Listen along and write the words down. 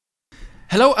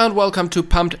Hello and welcome to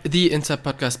Pumped, the Inside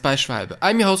Podcast by Schwalbe.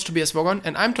 I'm your host Tobias Wogon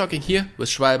and I'm talking here with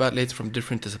Schwalbe athletes from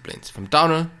different disciplines, from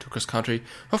downhill to cross country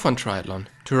or from triathlon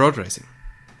to road racing.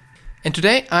 And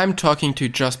today I'm talking to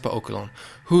Jasper Åkerlund,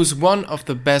 who's one of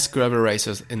the best gravel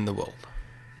racers in the world.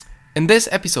 In this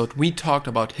episode we talked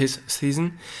about his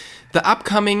season, the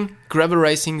upcoming gravel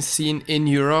racing scene in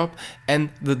Europe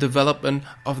and the development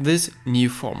of this new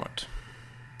format.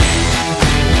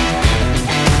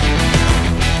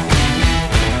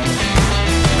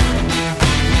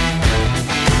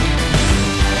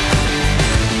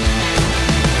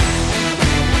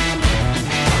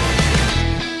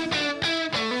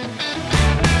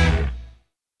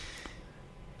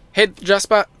 Hey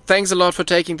Jasper, thanks a lot for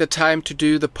taking the time to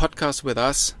do the podcast with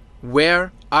us.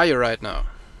 Where are you right now?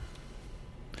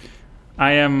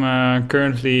 I am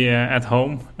currently at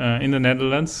home in the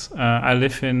Netherlands. I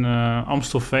live in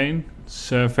Amstelveen. It's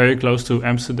very close to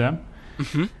Amsterdam.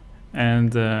 Mm-hmm.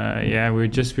 And we're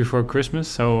just before Christmas,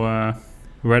 so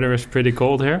weather is pretty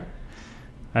cold here.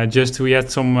 We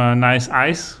had some nice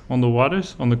ice on the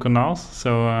waters, on the canals.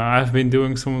 So I've been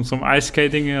doing some ice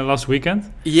skating last weekend.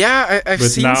 Yeah, I've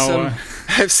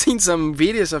seen some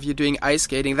videos of you doing ice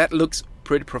skating. That looks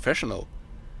pretty professional.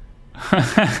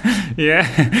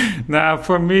 Yeah. Now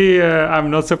for me,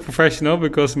 I'm not so professional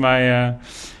because my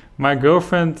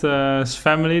girlfriend's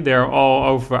family, they're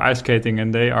all over ice skating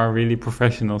and they are really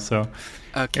professional. So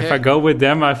if I go with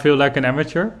them, I feel like an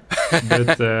amateur.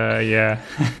 But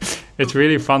it's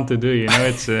really fun to do, you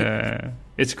know.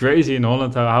 It's crazy in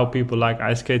Holland how people like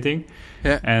ice skating.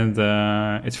 Yeah. And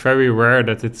it's very rare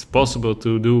that it's possible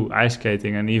to do ice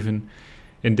skating. And even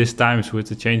in these times with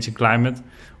the changing climate,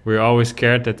 we're always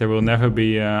scared that there will never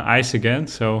be ice again.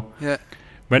 So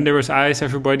when there is ice,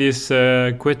 everybody is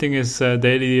quitting his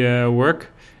daily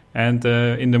work. And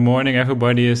in the morning,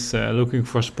 everybody is looking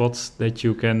for spots that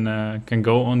you can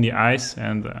go on the ice.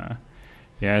 And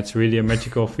it's really a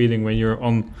magical feeling when you're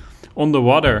on the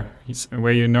water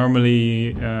where you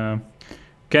normally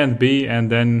can't be,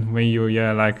 and then when you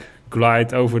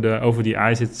glide over the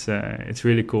ice, it's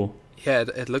really cool. Yeah,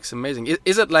 it looks amazing.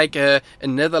 Is it like a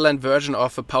Netherlands version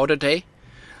of a powder day?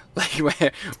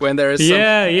 Like when there is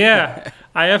Yeah.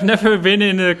 I have never been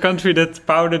in a country that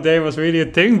powder day was really a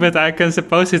thing, but I can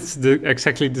suppose it's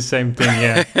exactly the same thing.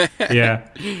 Yeah.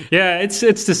 Yeah, it's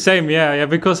the same. Yeah,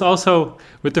 because also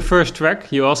with the first track,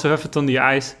 you also have it on the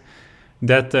ice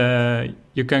that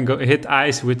you can go hit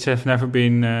ice which have never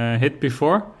been hit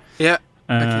before. Yeah.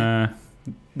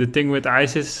 The thing with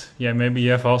ice is, maybe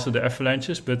you have also the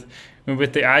avalanches, but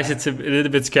with the ice, it's a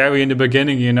little bit scary in the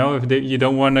beginning, you know, if you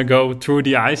don't want to go through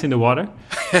the ice in the water.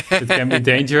 It can be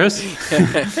dangerous.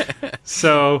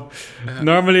 So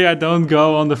normally I don't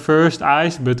go on the first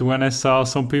ice, but when I saw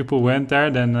some people went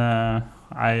there, then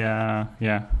I'm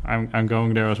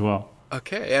going there as well.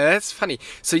 Okay, yeah, that's funny.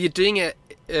 So you're doing it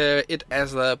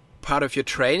as a part of your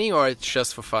training, or it's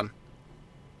just for fun?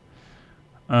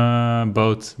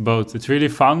 Both. It's really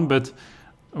fun, but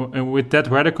with that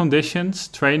weather conditions,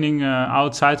 training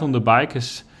outside on the bike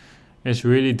is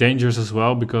really dangerous as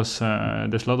well, because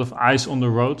there's a lot of ice on the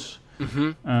roads.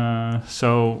 Mm-hmm.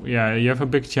 So you have a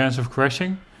big chance of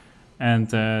crashing. And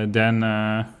then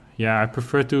I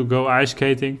prefer to go ice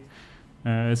skating.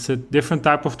 It's a different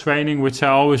type of training, which I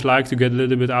always like, to get a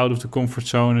little bit out of the comfort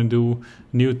zone and do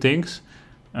new things.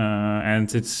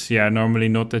 And it's normally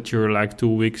not that you're like 2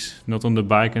 weeks not on the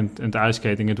bike and ice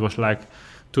skating. It was like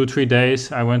 2-3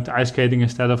 days I went ice skating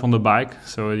instead of on the bike.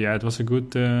 So it was a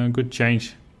good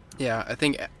change. Yeah, I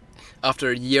think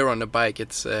after a year on the bike,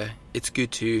 it's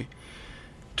good to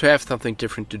have something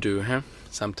different to do, huh?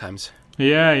 Sometimes.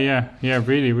 Yeah,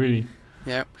 really.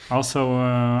 Yeah. Also,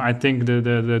 I think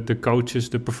the coaches,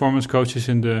 the performance coaches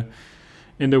in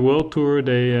the World Tour,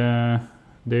 they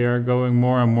are going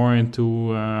more and more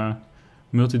into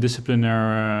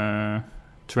multidisciplinary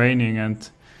training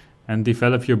and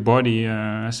develop your body,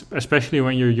 especially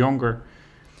when you're younger,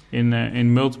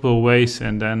 in multiple ways.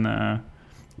 And then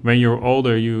when you're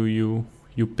older, you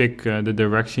pick the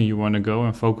direction you want to go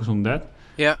and focus on that.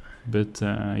 Yeah. But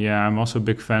I'm also a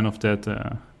big fan of that,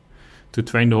 to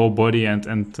train the whole body and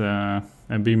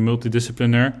be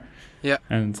multidisciplinary. Yeah.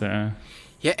 And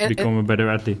become a better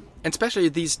athlete. And especially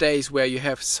these days where you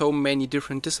have so many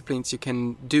different disciplines you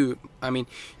can do. I mean,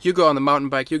 you go on the mountain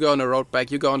bike, you go on a road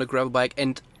bike, you go on a gravel bike,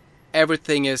 and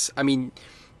everything is, I mean,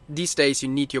 these days you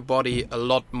need your body a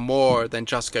lot more than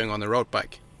just going on a road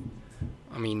bike.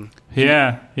 I mean...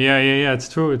 Yeah, it's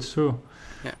true.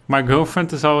 Yeah. My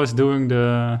girlfriend is always doing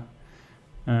the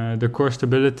core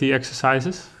stability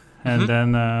exercises. And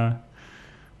then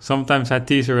sometimes I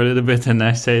tease her a little bit and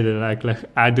I say that like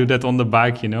I do that on the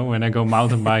bike, when I go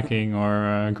mountain biking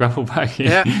or gravel biking.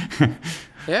 Yeah.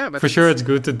 Yeah, but for sure it's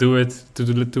good to do it to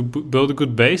build a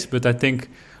good base. But I think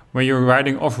when you're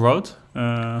riding off road,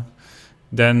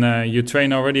 then you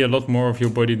train already a lot more of your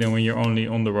body than when you're only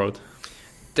on the road.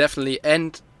 Definitely,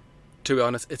 and to be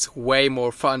honest, it's way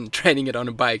more fun training it on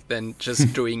a bike than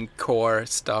just doing core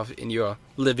stuff in your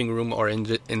living room or in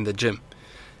the gym.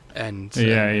 And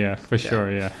for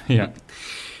sure, yeah.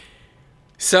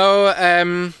 So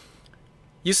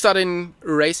you started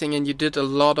racing and you did a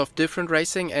lot of different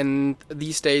racing, and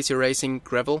these days you're racing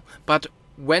gravel. But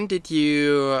when did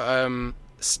you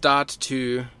start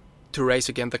to race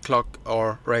against the clock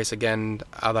or race against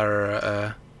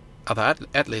other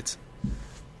athletes?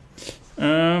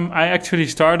 I actually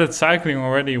started cycling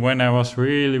already when I was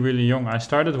really, really young. I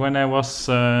started when I was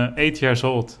 8 years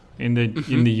old in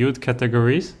the youth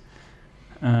categories.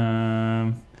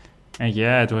 And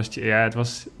it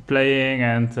was playing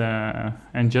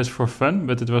and just for fun,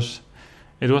 but it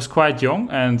was quite young.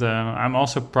 And I'm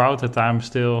also proud that I'm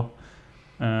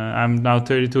now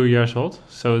 32 years old,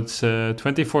 so it's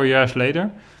 24 years later,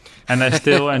 and I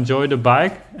still enjoy the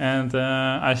bike, and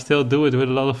I still do it with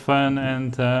a lot of fun,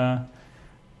 and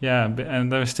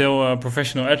and I'm still a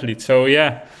professional athlete. So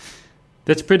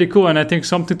that's pretty cool, and I think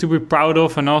something to be proud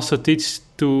of, and also teach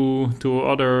to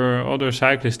other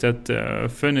cyclists that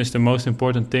fun is the most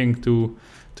important thing to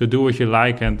do what you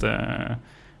like,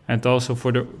 and also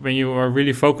when you are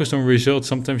really focused on results,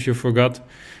 sometimes you forgot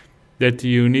that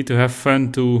you need to have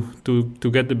fun to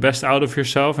get the best out of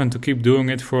yourself and to keep doing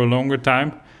it for a longer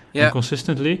time and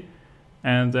consistently.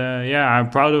 And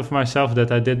I'm proud of myself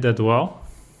that I did that well.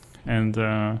 And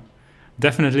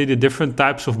definitely the different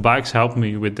types of bikes help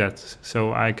me with that.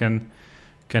 So I can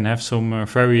have some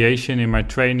variation in my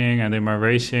training and in my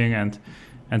racing,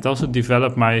 and also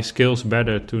develop my skills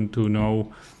better to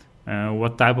know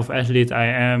what type of athlete I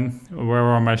am, where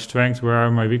are my strengths, where are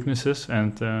my weaknesses,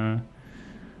 and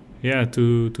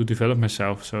to develop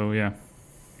myself. So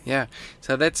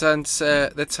so that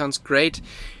sounds great.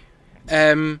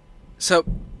 So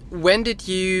when did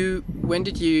you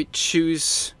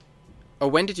choose, or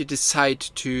when did you decide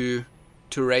to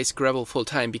race gravel full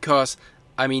time? Because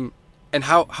I mean, and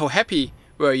how happy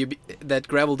were you that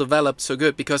gravel developed so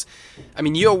good? Because I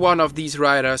mean, you're one of these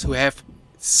riders who have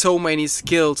so many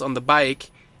skills on the bike,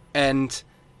 and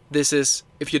this is,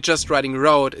 if you're just riding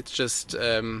road, it's just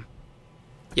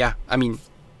I mean,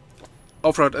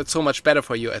 off-road, it's so much better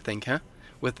for you, I think, huh?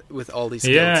 With all these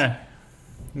skills.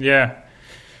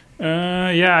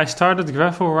 I started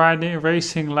gravel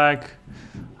racing like,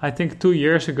 I think 2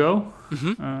 years ago.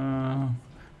 Mm-hmm.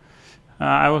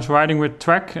 I was riding with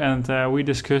Trek, and we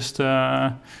discussed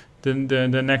the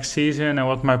next season and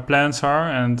what my plans are.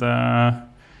 And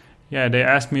they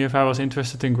asked me if I was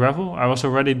interested in gravel. I was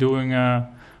already doing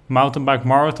mountain bike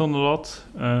marathon a lot,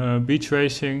 beach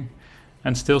racing,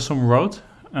 and still some road.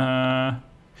 And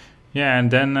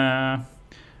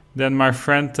then my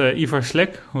friend Ivar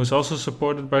Slik, who's also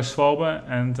supported by Svalbe,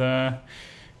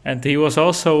 and he was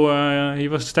also he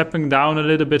was stepping down a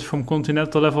little bit from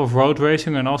continental level of road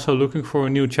racing and also looking for a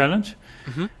new challenge.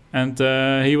 Mm-hmm. And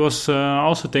he was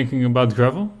also thinking about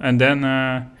gravel. And then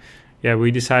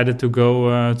we decided to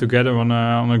go together on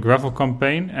a gravel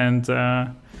campaign. And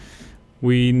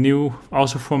we knew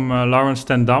also from Laurens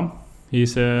ten Dam.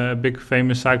 He's a big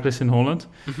famous cyclist in Holland.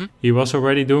 Mm-hmm. He was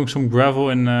already doing some gravel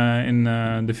in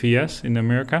the VS in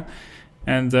America,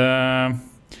 and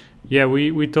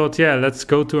we thought, let's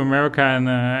go to America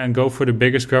and go for the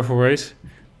biggest gravel race,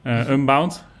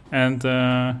 Unbound, and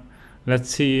let's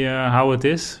see how it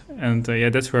is. And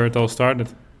that's where it all started.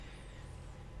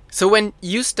 So when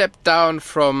you stepped down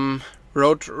from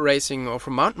road racing or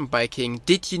from mountain biking,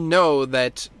 did you know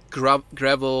that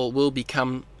gravel will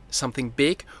become something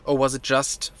big, or was it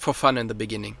just for fun in the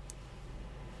beginning?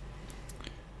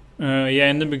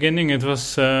 In the beginning it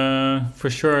was for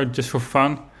sure just for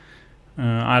fun.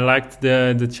 I liked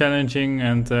the challenging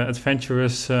and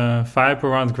adventurous vibe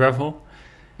around gravel.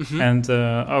 Mm-hmm. And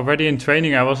already in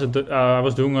training I was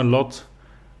doing a lot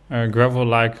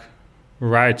gravel-like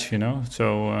rides,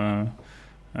 so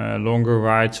longer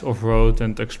rides off-road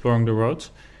and exploring the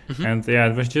roads. Mm-hmm. And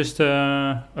it was just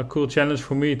a cool challenge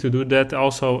for me to do that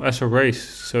also as a race.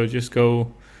 So just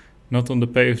go not on the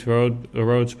paved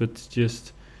roads, but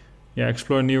just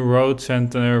explore new roads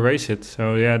and race it.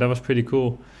 So that was pretty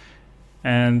cool.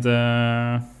 And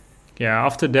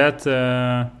after that,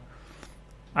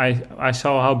 I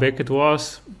saw how big it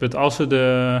was, but also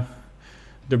the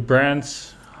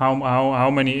brands, how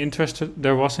many interest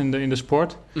there was in the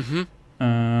sport. Mm-hmm.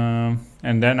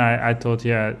 And then I thought,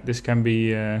 yeah, this can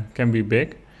be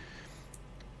big.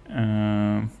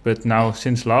 But now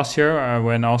since last year,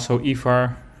 when also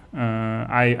IFAR,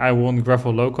 I won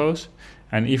Gravel Locos,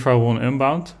 and IFAR won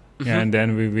Unbound. Yeah, and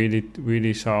then we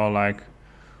really saw like,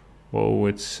 whoa,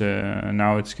 it's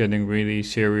now it's getting really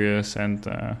serious, and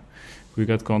we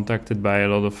got contacted by a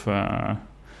lot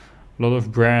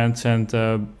of brands and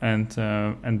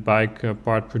bike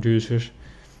part producers,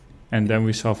 and then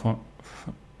we saw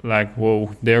like,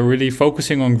 whoa, they're really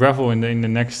focusing on gravel in the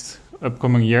next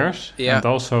upcoming years, and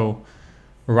also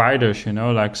riders,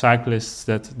 like cyclists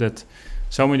that.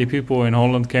 So many people in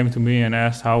Holland came to me and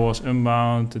asked how was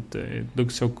Unbound. It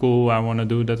looks so cool. I want to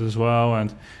do that as well.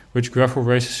 And which gravel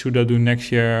races should I do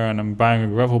next year? And I'm buying a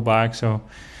gravel bike. So,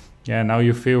 yeah, now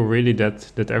you feel really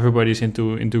that everybody's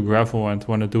into gravel and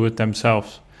want to do it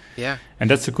themselves. Yeah. And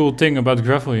that's the cool thing about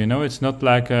gravel. It's not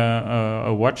like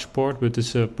a watch sport, but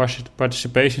it's a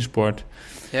participation sport.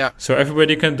 Yeah. So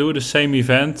everybody can do the same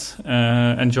event,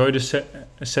 enjoy the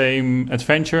same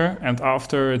adventure, and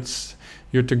after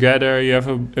you're together, you have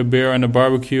a beer and a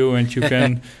barbecue, and you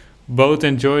can both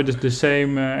enjoy the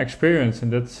same experience.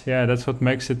 And that's what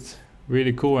makes it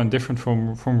really cool and different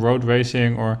from road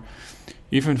racing or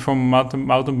even from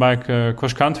mountain bike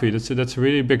cross country. That's a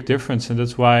really big difference, and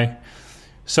that's why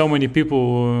so many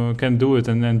people can do it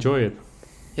and enjoy it.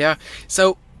 Yeah.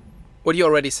 So what you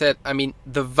already said, I mean,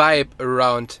 the vibe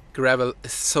around gravel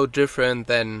is so different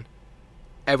than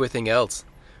everything else,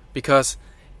 because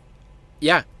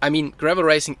yeah, I mean, gravel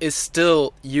racing is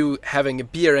still you having a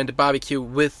beer and a barbecue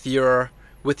with your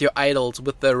idols,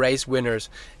 with the race winners,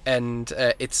 and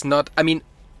it's not. I mean,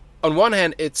 on one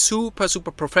hand, it's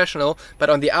super professional, but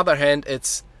on the other hand,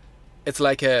 it's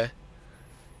like a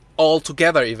all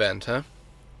together event, huh?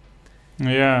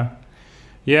 Yeah,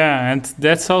 and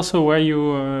that's also where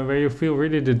you feel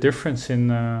really the difference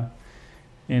in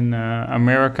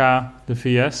America, the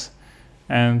VS.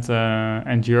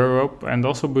 And Europe, and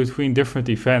also between different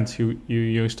events,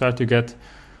 you start to get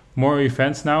more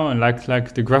events now, and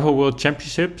like the Gravel World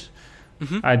Championships,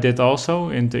 I did also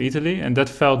into Italy, and that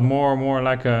felt more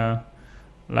like a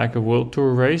world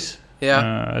tour race.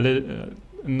 Yeah,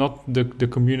 not the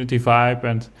community vibe,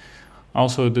 and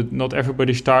also not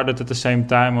everybody started at the same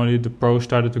time. Only the pros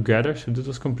started together, so that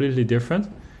was completely different.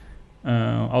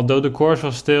 Although the course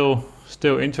was still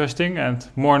interesting and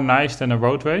more nice than a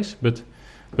road race,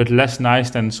 but less nice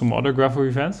than some other gravel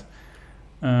events.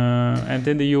 And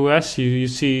in the US, you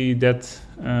see that,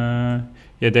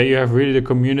 there you have really the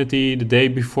community. The day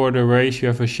before the race, you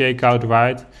have a shakeout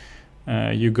ride.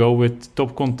 You go with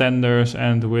top contenders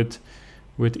and with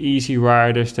easy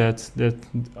riders that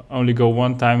only go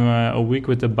one time a week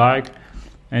with the bike,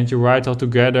 and you ride all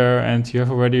together, and you have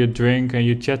already a drink, and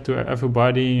you chat to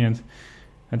everybody, and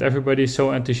everybody is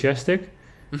so enthusiastic.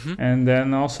 And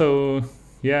then also,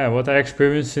 what I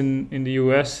experienced in the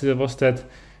US was that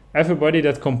everybody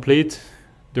that complete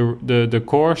the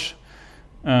course,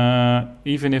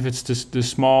 even if it's the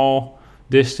small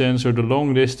distance or the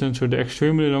long distance or the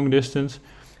extremely long distance,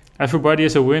 everybody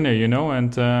is a winner,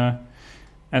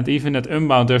 and even at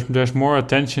Unbound, there's more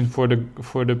attention for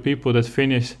the people that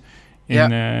finish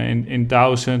in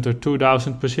 1,000 or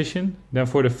 2,000 position than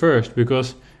for the first,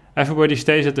 because everybody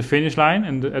stays at the finish line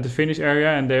and at the finish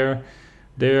area, and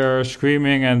they're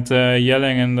screaming and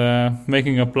yelling and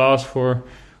making applause for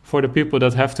the people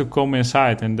that have to come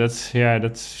inside, and that's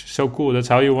so cool. That's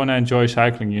how you want to enjoy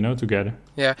cycling, together.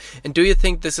 Yeah, and do you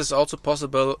think this is also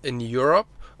possible in Europe,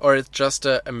 or it's just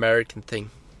an American thing?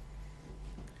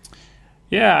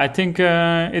 Yeah, I think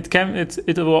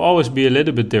it will always be a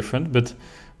little bit different,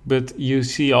 but you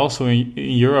see also in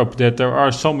Europe that there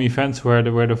are some events where the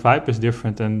vibe is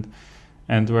different,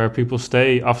 and where people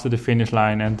stay after the finish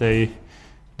line and they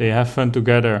have fun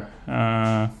together.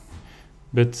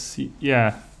 But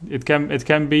yeah, it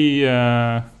can be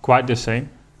quite the same.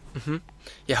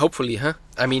 Yeah, hopefully, huh?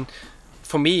 I mean,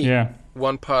 for me,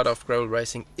 one part of gravel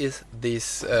racing is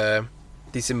this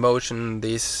emotion,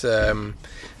 this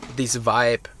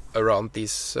vibe around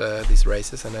these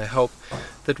races, and I hope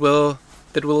that will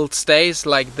stays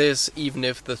like this, even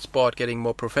if the sport getting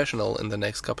more professional in the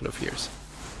next couple of years.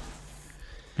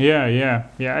 Yeah.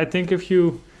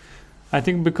 I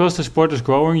think because the sport is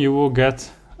growing, you will get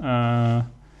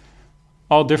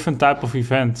all different type of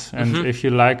events, and if you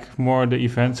like more the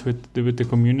events with the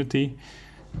community,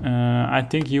 I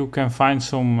think you can find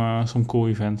some cool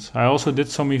events. I also did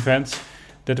some events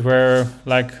that were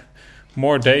like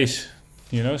more days,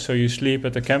 so you sleep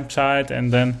at the campsite,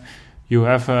 and then you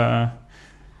have a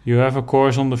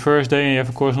course on the first day, and you have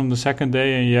a course on the second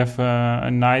day, and you have a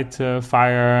night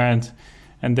fire, and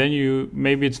and then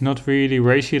maybe it's not really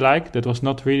racy like. That was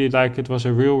not really like it was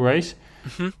a real race.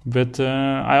 But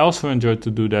I also enjoyed to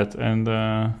do that, and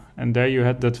there you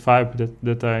had that vibe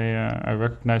that I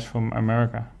recognized from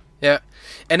America. Yeah,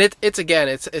 and it's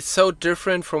so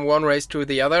different from one race to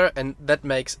the other, and that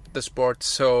makes the sport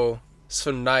so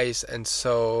nice and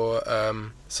so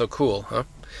cool, huh?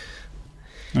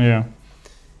 Yeah.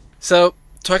 So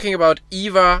talking about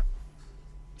EVA,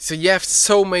 so you have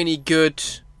so many good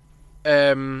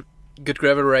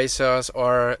gravel racers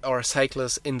or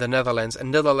cyclists in the Netherlands,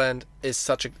 and Netherlands is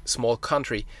such a small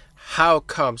country. How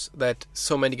comes that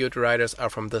so many good riders are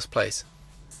from this place?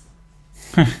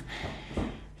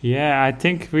 Yeah, I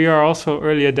think we are also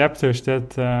early adapters.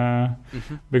 That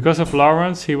because of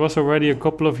Lawrence, he was already a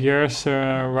couple of years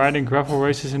riding gravel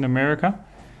races in America,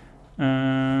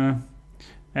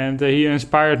 and he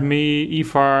inspired me,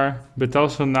 Ivar, but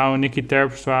also now Nicky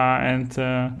Terpstra and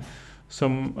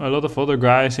a lot of other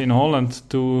guys in Holland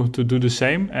to do the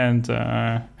same. And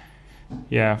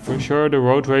yeah, for sure the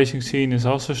road racing scene is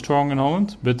also strong in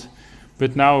Holland, but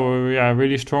now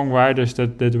really strong riders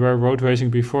that were road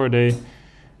racing before, they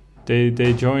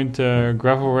joined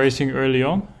gravel racing early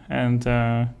on. And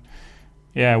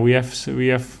we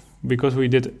have because we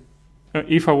did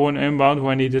Ivar won Unbound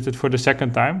when he did it for the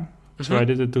second time. So I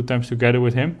did it 2 times together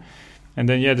with him. And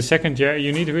then, the second year,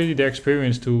 you need really the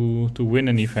experience to win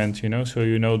an event, So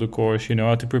you know the course, you know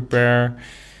how to prepare.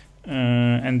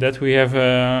 And that we have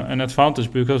an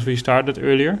advantage because we started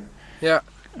earlier. Yeah.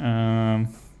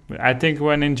 I think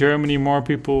when in Germany more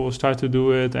people start to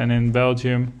do it, and in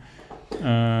Belgium,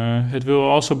 it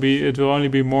will only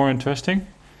be more interesting.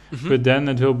 But then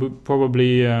it will be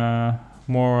probably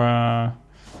more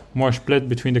split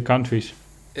between the countries.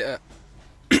 Yeah.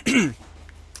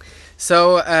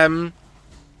 So,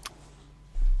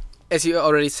 as you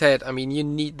already said, I mean, you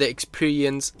need the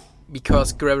experience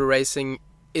because gravel racing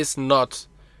is not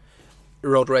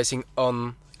road racing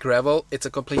on gravel. It's a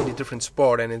completely different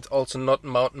sport, and it's also not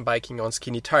mountain biking on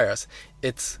skinny tires.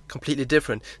 It's completely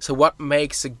different. So, what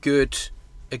makes a good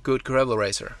gravel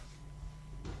racer?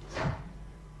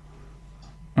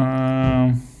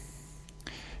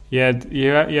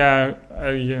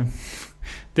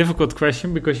 Difficult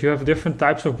question, because you have different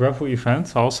types of gravel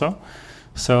events also.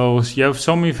 So you have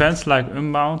some events like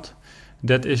Unbound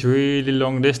that is really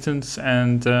long distance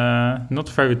and not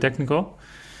very technical.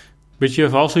 But you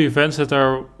have also events that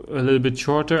are a little bit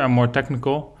shorter and more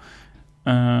technical.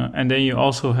 And then you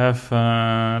also have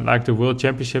like the World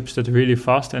Championships that are really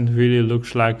fast and really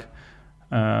looks like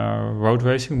road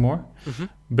racing more.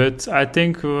 But I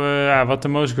think what the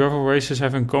most gravel races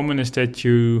have in common is that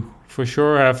you for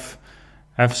sure have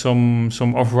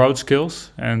some off-road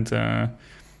skills, and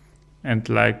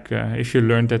like if you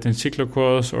learned that in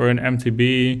cyclocross or in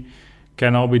MTB,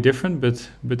 can all be different, but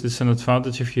it's an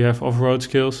advantage if you have off-road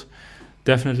skills,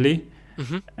 definitely.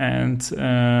 And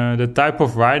the type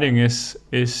of riding is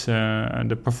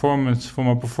the performance, from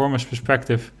a performance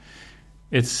perspective,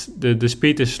 it's the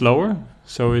speed is slower,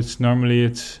 so it's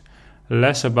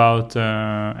less about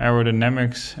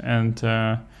aerodynamics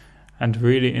and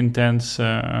really intense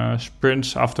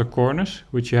sprints after corners,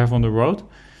 which you have on the road.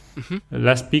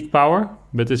 Less peak power,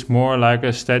 but it's more like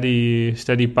a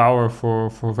steady power for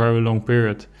a very long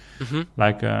period,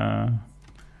 like a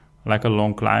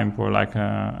long climb or like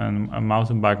a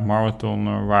mountain bike marathon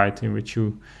ride, in which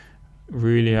you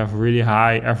really have really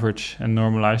high average and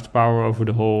normalized power over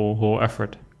the whole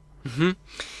effort.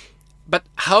 But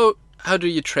how do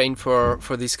you train for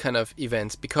these kind of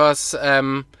events? Because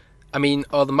I mean,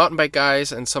 all the mountain bike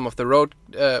guys and some of the road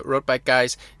bike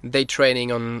guys, they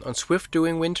training on Zwift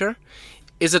during winter.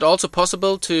 Is it also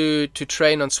possible to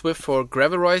train on Zwift for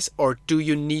gravel race, or do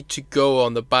you need to go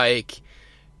on the bike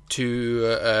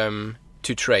to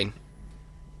train?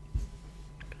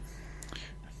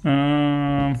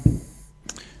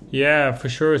 Yeah, for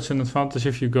sure, it's an advantage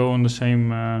if you go on the same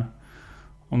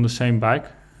bike.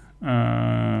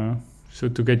 So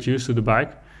to get used to the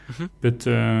bike. But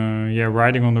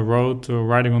riding on the road or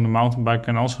riding on the mountain bike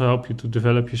can also help you to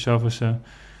develop yourself as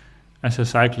a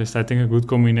cyclist. I think a good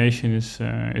combination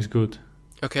is good.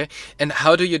 Okay, and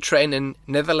how do you train in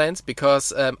Netherlands?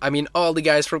 Because I mean, all the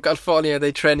guys from California,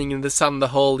 they training in the sun the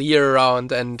whole year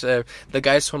round, and the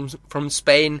guys from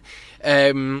Spain,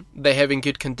 they having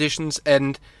good conditions,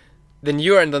 and then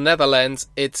you're in the Netherlands.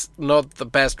 It's not the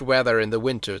best weather in the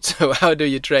winter. So how do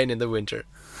you train in the winter?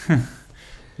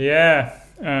 Yeah.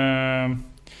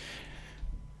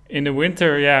 In the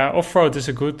winter, off-road is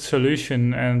a good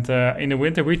solution, and in the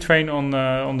winter we train on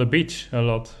the beach a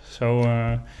lot.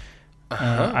 So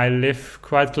I live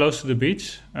quite close to the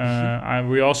beach.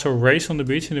 We also race on the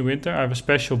beach in the winter. I have a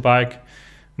special bike,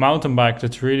 mountain bike,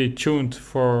 that's really tuned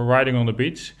for riding on the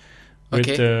beach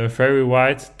with very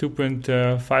wide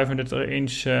 2.500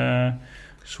 inch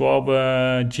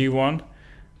Schwalbe G1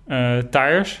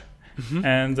 tires,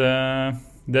 and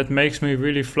that makes me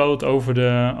really float over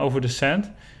the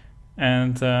sand.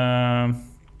 And the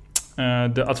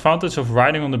advantage of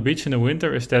riding on the beach in the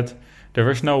winter is that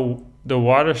the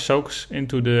water soaks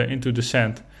into the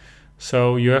sand,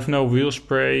 so you have no wheel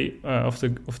spray of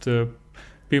the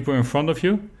people in front of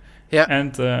you. Yeah,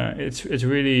 and it's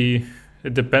really,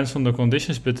 it depends on the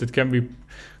conditions, but it can be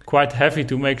quite heavy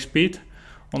to make speed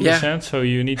on the sand, so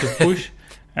you need to push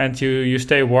and you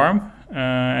stay warm,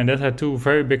 and that had two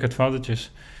very big advantages.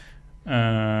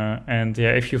 And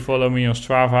if you follow me on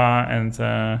Strava and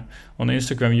on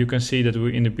Instagram, you can see that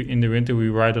we in the winter we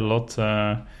ride a lot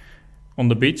on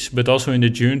the beach, but also in the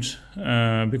dunes,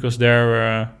 because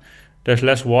there's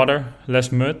less water,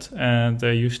 less mud, and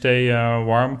you stay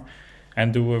warm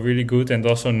and do a really good and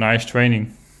also nice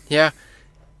training. Yeah,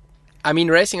 I mean,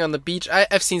 racing on the beach,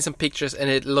 I've seen some pictures, and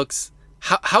it looks...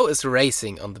 How is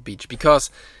racing on the beach? Because,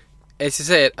 as you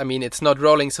said, I mean, it's not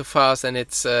rolling so fast, and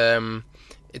it's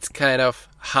kind of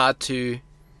hard to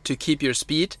keep your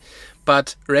speed.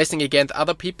 But racing against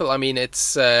other people, I mean,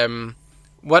 it's...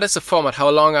 what is the format? How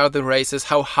long are the races?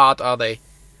 How hard are they?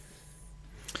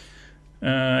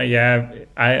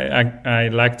 I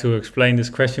like to explain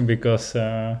this question because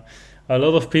a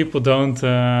lot of people don't...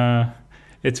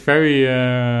 it's very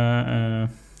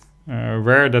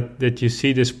rare that you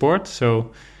see this sport,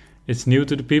 so it's new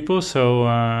to the people. So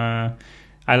I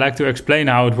like to explain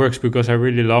how it works because I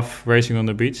really love racing on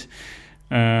the beach.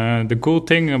 The cool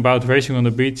thing about racing on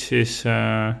the beach is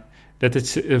that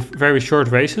it's very short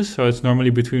races, so it's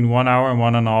normally between 1 hour and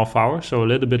 1.5 hours, so a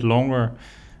little bit longer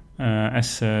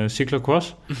as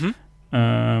cyclocross.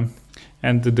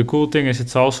 And the cool thing is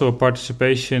it's also a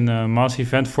participation mass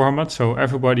event format, so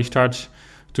everybody starts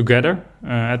together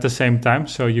at the same time,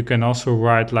 so you can also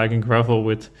ride like in gravel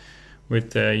with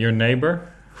your neighbor,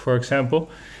 for example.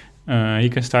 You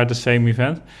can start the same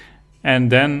event. And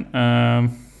then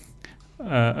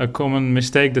a common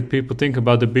mistake that people think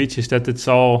about the beach is that it's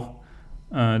all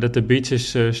that the beach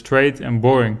is straight and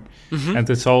boring, and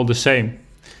it's all the same.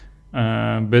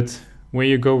 But when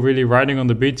you go really riding on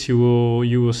the beach, you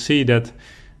will see that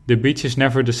the beach is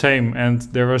never the same, and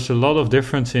there is a lot of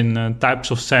difference in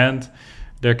types of sand.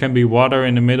 There can be water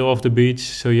in the middle of the beach,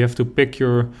 so you have to pick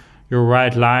your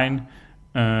right line.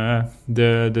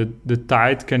 The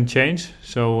tide can change,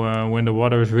 so when the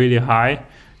water is really high,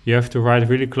 you have to ride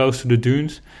really close to the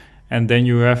dunes, and then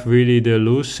you have really the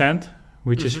loose sand,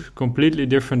 which is completely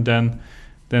different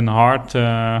than hard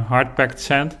packed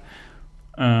sand.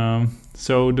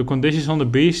 So the conditions on the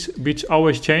beach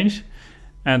always change,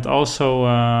 and also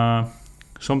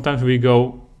sometimes we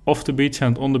go off the beach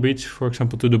and on the beach, for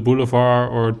example, to the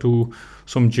boulevard or to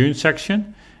some dune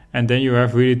section, and then you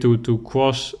have really to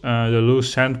cross the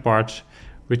loose sand parts,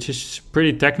 which is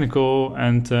pretty technical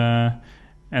and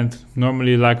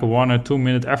normally like a 1 or 2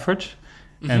 minute effort,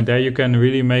 and there you can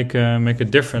really make a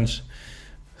difference.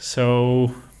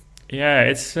 So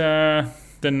it's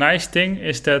the nice thing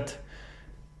is that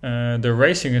the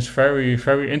racing is very,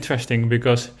 very interesting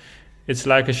because it's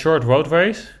like a short road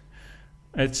race.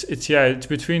 It's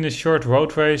between a short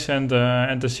road race and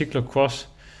the cyclocross.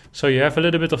 So you have a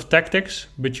little bit of tactics,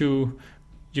 but you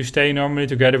stay normally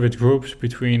together with groups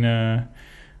between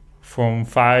from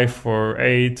 5 or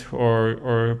 8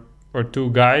 or 2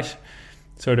 guys.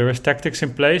 So there is tactics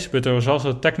in place, but there is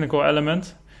also a technical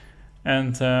element,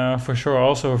 and for sure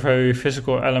also a very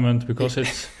physical element because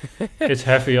it's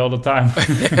heavy all the time.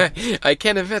 I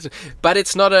can imagine, but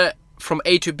it's not a from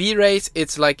A to B race.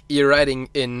 It's like you're riding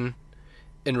in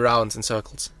rounds and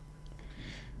circles.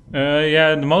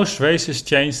 The most races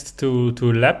changed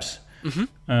to laps.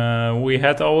 We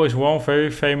had always one very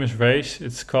famous race.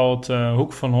 It's called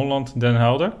Hoek van Holland Den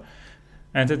Helder,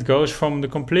 and it goes from the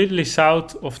completely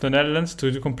south of the Netherlands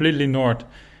to the completely north,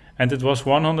 and it was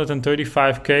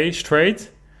 135k straight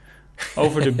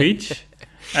over the beach.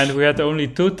 And we had only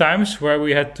 2 times where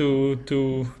we had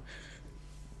to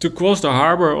cross the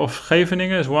harbor of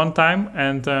Scheveningen is one time,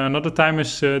 and another time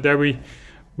is there we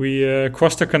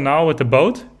crossed the canal with the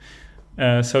boat.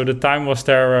 So the time was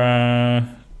there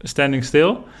standing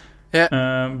still.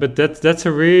 But that's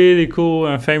a really cool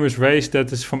and famous race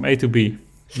that is from A to B.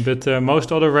 But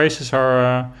most other races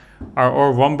are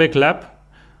or one big lap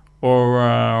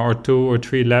or 2 or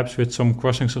 3 laps with some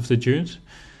crossings of the dunes.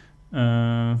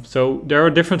 So there are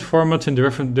different formats in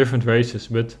different races,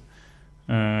 but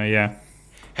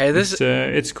Hey,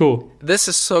 it's cool. This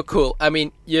is so cool. I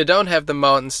mean, you don't have the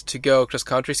mountains to go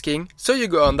cross-country skiing, so you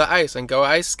go on the ice and go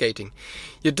ice skating.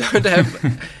 You don't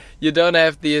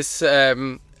have these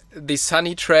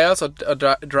sunny trails or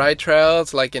dry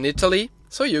trails like in Italy,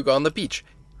 so you go on the beach.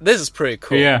 This is pretty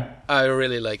cool. Yeah, I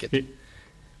really like it.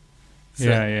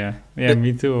 Yeah,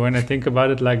 me too. When I think about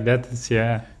it like that, it's you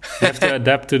have to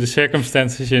adapt to the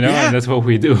circumstances, and that's what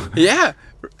we do. Yeah,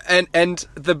 and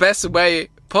the best way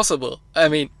possible. I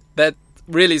mean, that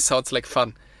really sounds like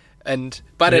fun,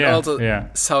 but it also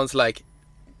sounds like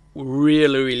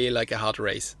really, really like a hard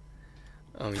race.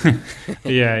 I mean,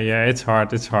 it's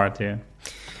hard. Yeah.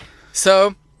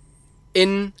 So,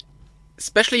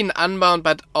 especially in Unbound,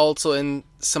 but also in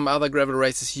some other gravel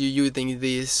races, you're using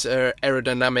these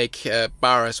aerodynamic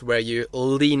bars where you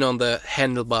lean on the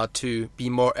handlebar to be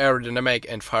more aerodynamic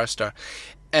and faster.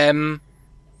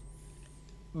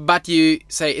 But you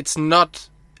say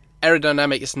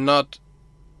aerodynamic is not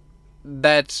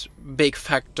that big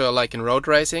factor like in road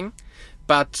racing,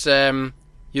 but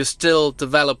you're still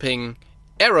developing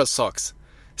aero socks.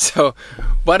 So,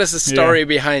 what is the story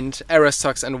behind aero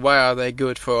socks, and why are they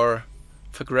good for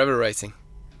gravel racing?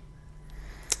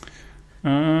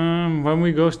 When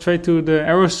we go straight to the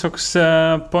aero socks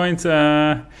point,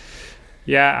 I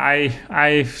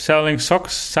selling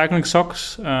socks, cycling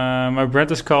socks. My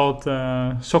brand is called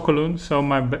Sokkoloen, so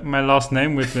my last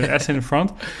name with the S in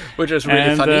front, which is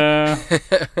really funny.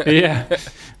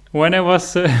 When I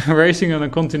was racing on a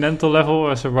continental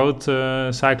level as a road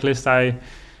cyclist,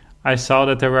 I saw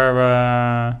that there were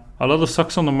a lot of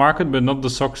socks on the market, but not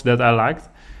the socks that I liked.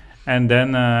 And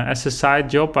then as a side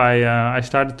job, I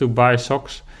started to buy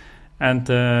socks and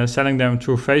selling them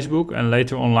through Facebook and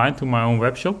later online to my own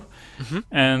web shop. Mm-hmm.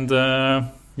 And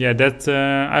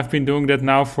I've been doing that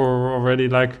now for already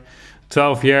like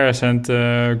 12 years and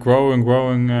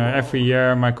growing every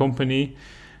year my company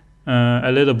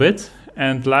a little bit.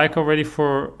 And like already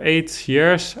for 8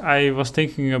 years, I was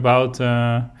thinking about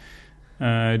the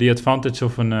advantage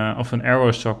of an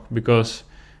aero sock, because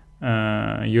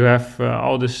you have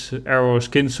all these aero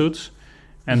skin suits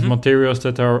and materials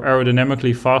that are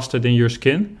aerodynamically faster than your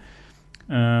skin.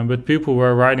 But people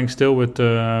were riding still with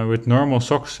normal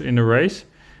socks in the race,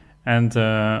 and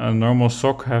a normal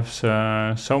sock has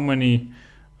so many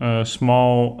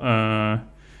small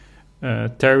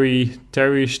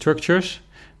terry structures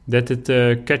that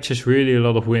it catches really a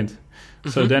lot of wind.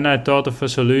 So then I thought of a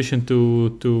solution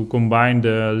to combine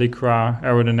the Lycra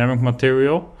aerodynamic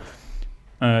material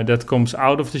that comes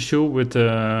out of the shoe with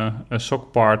a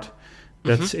sock part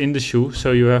that's in the shoe.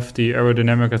 So you have the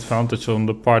aerodynamic advantage on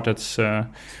the part that's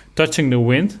touching the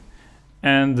wind.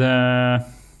 And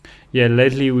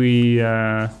lately we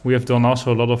have done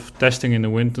also a lot of testing in the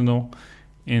wind tunnel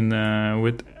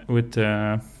with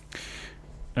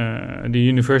the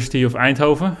University of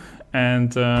Eindhoven,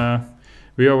 and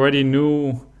we already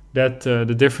knew that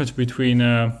the difference between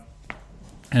an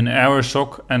aero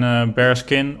sock and a bare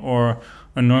skin or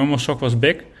a normal sock was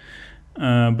big.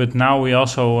 But now we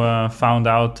also found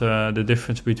out the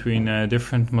difference between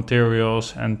different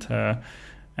materials, and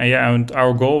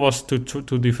our goal was to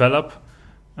develop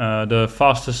the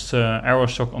fastest aero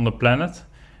sock on the planet.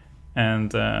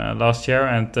 And last year,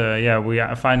 and we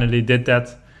finally did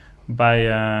that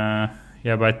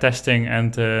by testing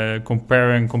and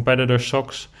comparing competitor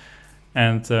socks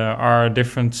and our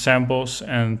different samples,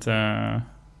 and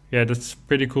that's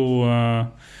pretty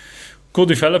cool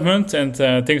development and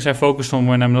things I focus on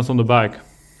when I'm not on the bike.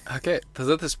 Okay, so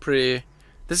this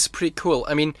is pretty cool.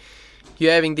 I mean,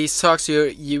 you're having these socks,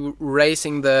 you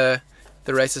racing the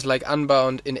races like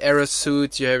Unbound in aero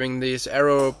suits, you're having these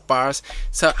aero bars.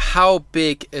 So how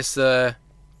big is a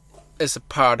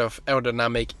part of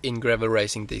aerodynamic in gravel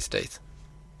racing these days?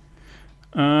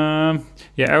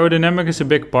 Aerodynamic is a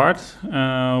big part.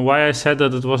 Why I said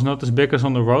that it was not as big as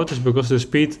on the road is because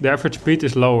the average speed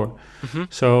is lower.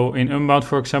 So in Unbound,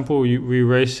 for example, we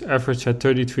race average at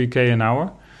 33k an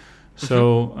hour.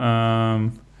 So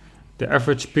the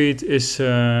average speed is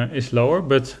lower,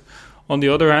 but on the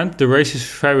other hand, the race is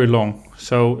very long.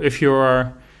 So if you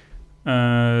are,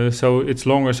 so it's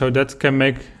longer, so that can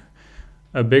make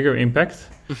a bigger impact.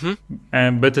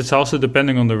 But it's also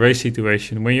depending on the race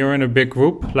situation. When you're in a big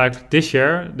group, like this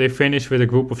year, they finished with a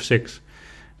group of 6.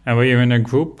 And when you're in a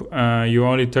group, you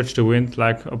only touch the wind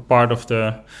like a part of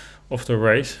the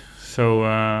race. So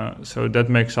that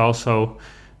makes also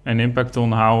an impact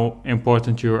on how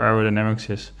important your aerodynamics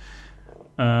is.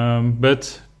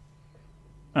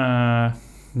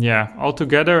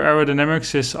 Altogether,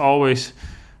 aerodynamics is always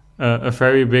a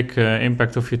very big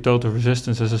impact of your total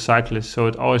resistance as a cyclist. So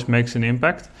it always makes an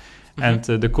impact. And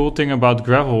the cool thing about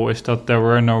gravel is that there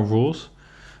were no rules.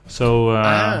 So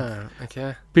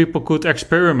okay. people could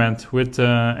experiment with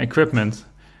equipment.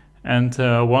 And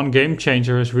one game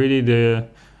changer is really the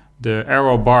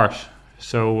aero bars.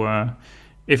 So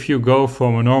if you go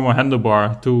from a normal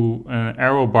handlebar to an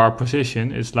aero bar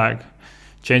position, it's like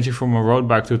changing from a road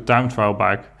bike to a time trial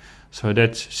bike. So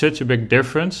that's such a big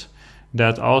difference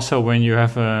that also when you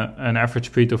have an average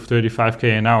speed of 35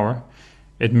 km an hour,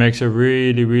 it makes a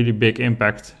really, really big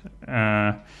impact.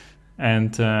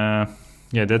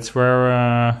 That's where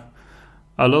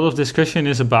a lot of discussion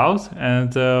is about,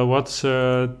 and what's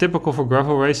typical for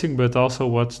gravel racing, but also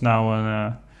what's now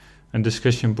a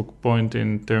discussion point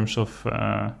in terms of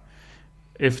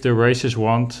if the races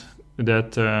want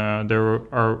that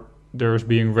there's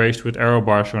being raced with aero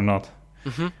bars or not.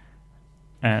 Mm-hmm.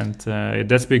 And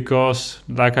that's because,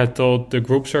 like I told, the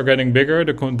groups are getting bigger.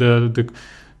 The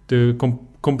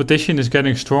competition is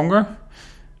getting stronger.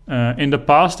 In the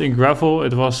past, in gravel,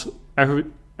 it was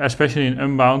especially in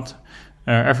Unbound,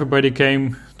 everybody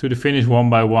came to the finish one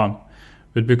by one.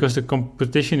 But because the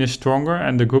competition is stronger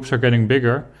and the groups are getting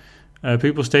bigger,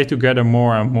 people stay together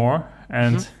more and more.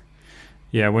 And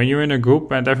when you're in a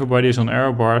group and everybody is on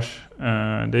aero bars,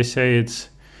 they say it's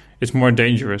more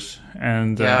dangerous.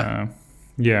 And I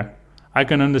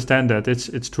can understand that.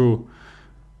 It's true.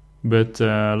 But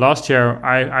last year,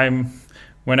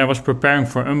 when I was preparing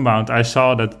for Unbound, I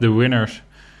saw that the winners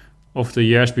of the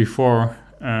years before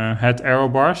had aero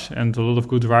bars, and a lot of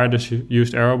good riders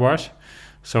used aero bars.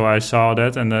 So I saw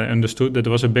that and I understood that it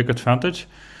was a big advantage.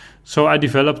 So I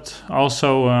developed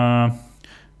also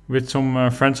with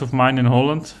some friends of mine in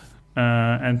Holland,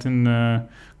 and in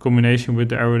combination with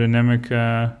the aerodynamic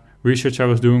research I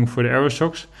was doing for the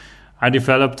Aerosocks, I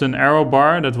developed an aero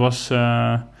bar that was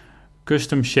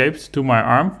custom shaped to my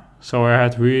arm. So I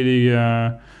had really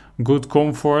good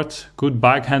comfort, good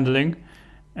bike handling,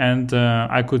 and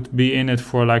I could be in it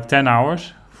for like 10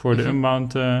 hours for the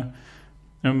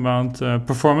Unbound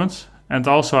performance. And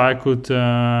also I could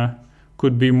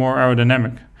be more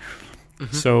aerodynamic.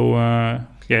 Mm-hmm. So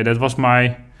that was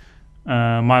my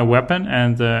weapon,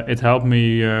 and it helped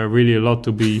me really a lot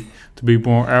to be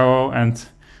more aero and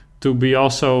to be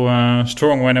also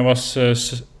strong when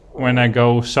I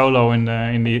go solo in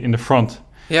the front.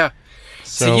 Yeah.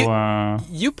 So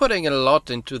you putting a lot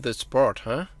into the sport,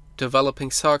 huh?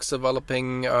 Developing socks,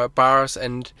 developing bars,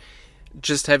 and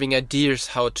just having ideas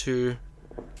how to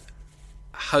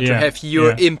have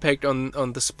your impact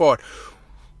on the sport.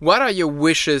 What are your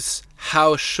wishes?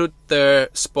 How should the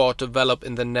sport develop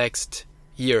in the next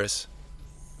years?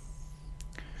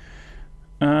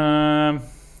 For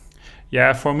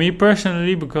me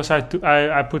personally, because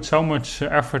I put so much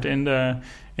effort in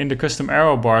the custom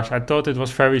aero bars, I thought it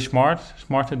was very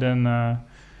smarter than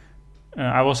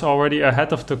I was already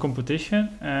ahead of the competition,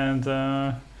 and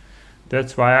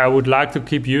that's why I would like to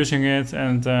keep using it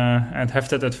and have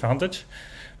that advantage.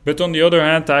 But on the other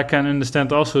hand, I can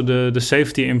understand also the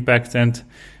safety impact, and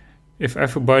if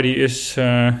everybody is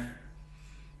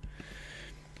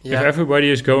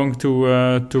going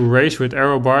to race with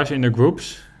aero bars in the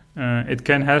groups, it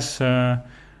can has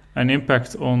an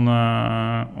impact on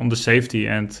the safety,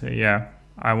 and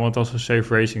I want also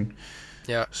safe racing.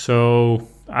 Yeah. So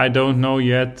I don't know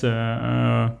yet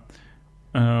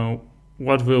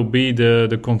what will be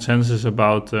the consensus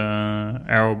about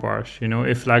aero bars. You know,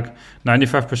 if like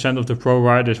 95% of the pro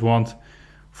riders want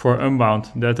for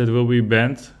Unbound that it will be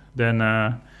banned, then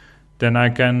I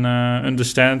can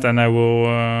understand, and I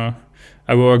will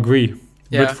agree.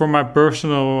 Yeah. But for my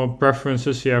personal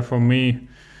preferences, for me,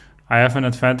 I have an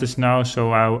advantage now,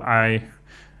 so I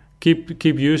keep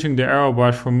using the aero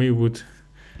bars. For me would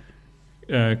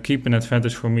keep an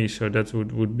advantage for me, so that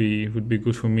would be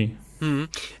good for me. Mm-hmm.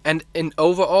 And in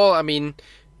overall, I mean,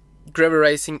 gravel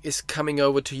racing is coming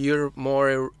over to Europe.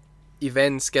 More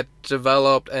events get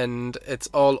developed, and it's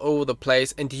all over the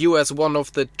place. And you, as one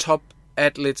of the top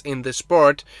athletes in the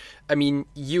sport, I mean,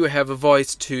 you have a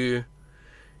voice to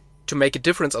make a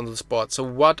difference on the sport. So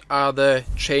what are the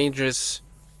changes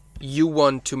you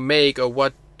want to make, or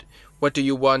what do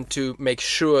you want to make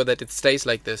sure that it stays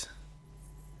like this?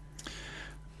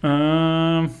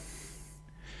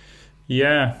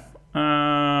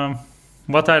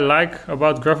 What I like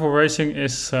about gravel racing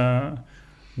is the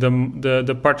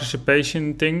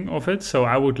participation thing of it. So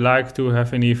I would like to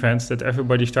have in events that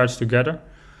everybody starts together,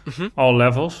 all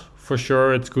levels. For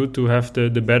sure, it's good to have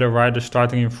the better riders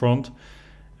starting in front,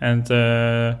 and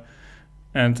the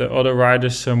other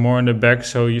riders more in the back,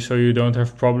 so you don't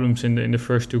have problems in the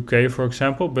first 2K, for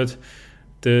example. But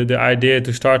the idea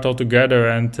to start all together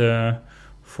and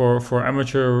for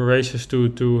amateur racers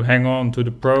to hang on to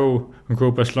the pro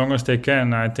group as long as they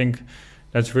can. I think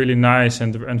that's really nice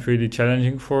and really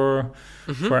challenging for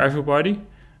everybody.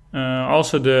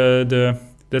 Also, the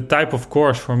type of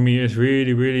course for me is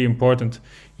really, really important.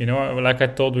 You know, like I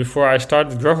told before, I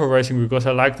started gravel racing because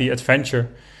I like the adventure,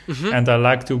 and I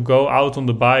like to go out on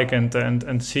the bike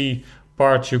and see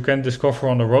parts you can discover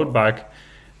on the road bike.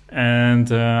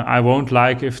 And I won't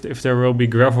like if there will be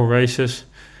gravel races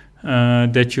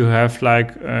that you have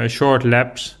like short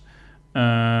laps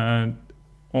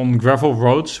on gravel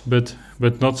roads, but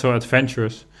not so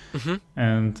adventurous.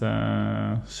 And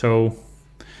so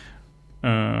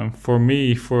for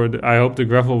me, I hope the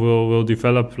gravel will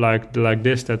develop like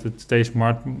this, that it stays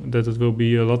smart, that it will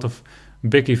be a lot of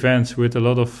big events with a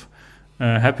lot of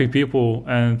happy people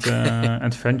and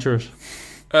adventures.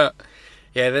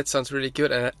 Yeah, that sounds really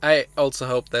good, and I also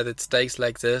hope that it stays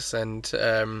like this. And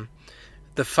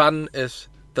the fun is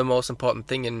the most important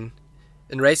thing in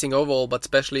racing overall, but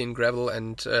especially in gravel.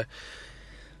 And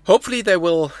hopefully they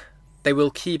will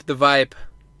keep the vibe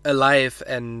alive,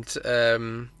 and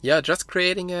just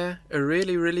creating a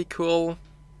really, really cool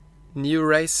new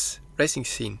racing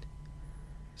scene.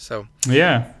 So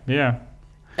yeah.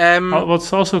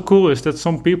 What's also cool is that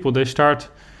some people they start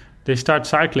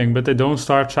cycling, but they don't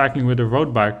start cycling with a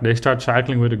road bike. They start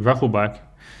cycling with a gravel bike.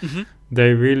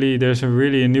 There's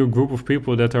a new group of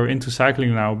people that are into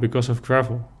cycling now because of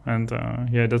gravel, and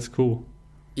that's cool.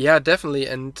 Yeah, definitely.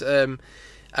 And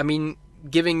I mean,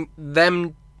 giving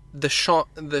them the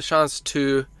chance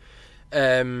to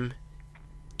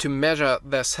measure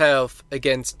themselves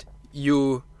against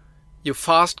you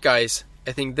fast guys.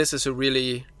 I think this is a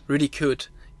really, really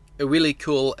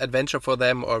cool adventure for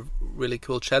them, or really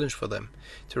cool challenge for them,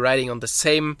 to riding on the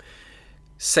same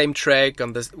track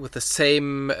with the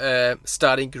same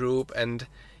starting group. And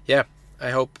I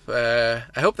hope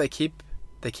they keep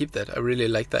that. I really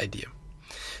like the idea.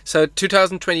 So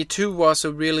 2022 was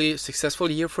a really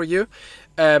successful year for you.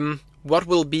 What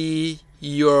will be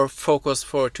your focus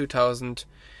for for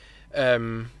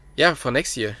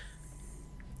next year?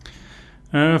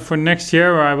 For next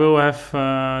year, I will have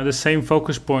the same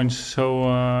focus points. So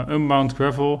Unbound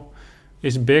gravel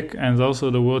is big, and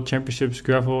also the World Championships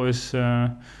gravel is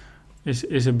a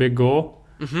big goal.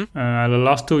 The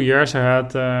last 2 years, I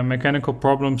had mechanical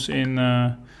problems in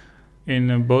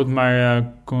both my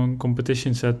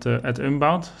competitions at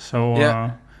Unbound. So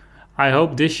I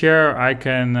hope this year I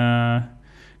can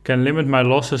limit my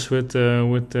losses with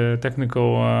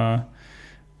technical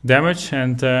damage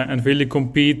and really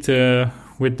compete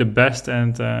with the best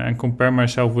and compare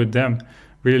myself with them.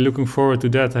 Really looking forward to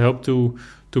that. I hope to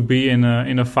be in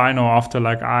a final after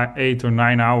like 8 or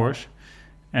 9 hours,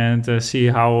 and see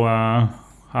how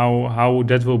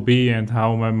that will be, and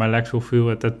how my legs will feel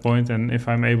at that point, and if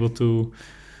I'm able to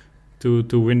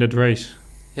win that race.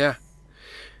 Yeah.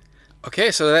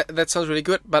 Okay, so that sounds really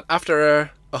good. But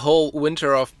after a whole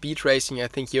winter of beach racing, I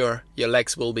think your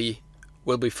legs will be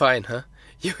fine, huh?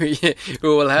 You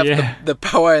will have the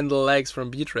power in the legs from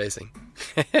beach racing.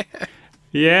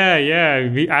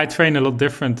 I train a lot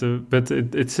different, but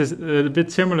it's a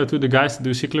bit similar to the guys that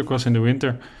do cyclocross in the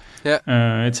winter.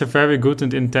 It's a very good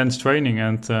and intense training,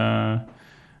 and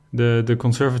the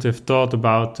conservative thought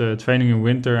about training in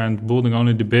winter and building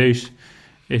only the base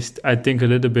is, I think, a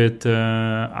little bit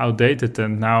outdated.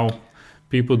 And now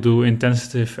people do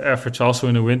intensive efforts also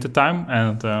in the winter time,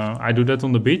 and I do that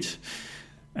on the beach.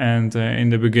 And in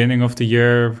the beginning of the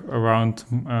year, around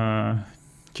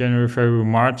January, February,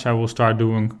 March, I will start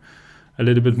doing a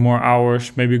little bit more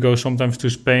hours. Maybe go sometimes to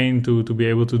Spain to be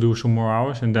able to do some more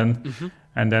hours, and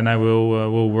then I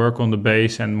will work on the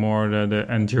base and more the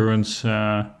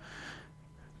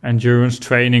endurance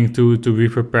training to be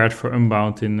prepared for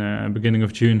Unbound in beginning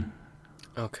of June.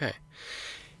 Okay.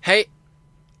 Hey,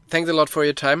 thanks a lot for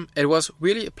your time. It was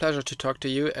really a pleasure to talk to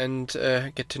you and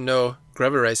get to know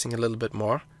gravel racing a little bit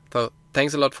more. So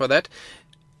thanks a lot for that.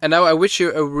 And now I wish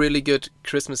you a really good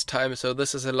Christmas time. So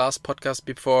this is the last podcast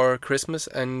before Christmas,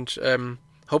 and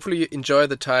hopefully you enjoy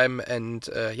the time. And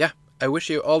I wish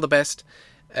you all the best,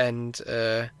 and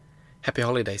happy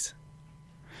holidays.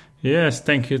 Yes,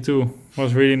 thank you too. It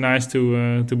was really nice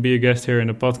to be a guest here in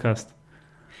the podcast.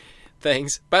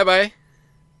 Thanks. Bye-bye.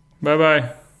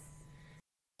 Bye-bye.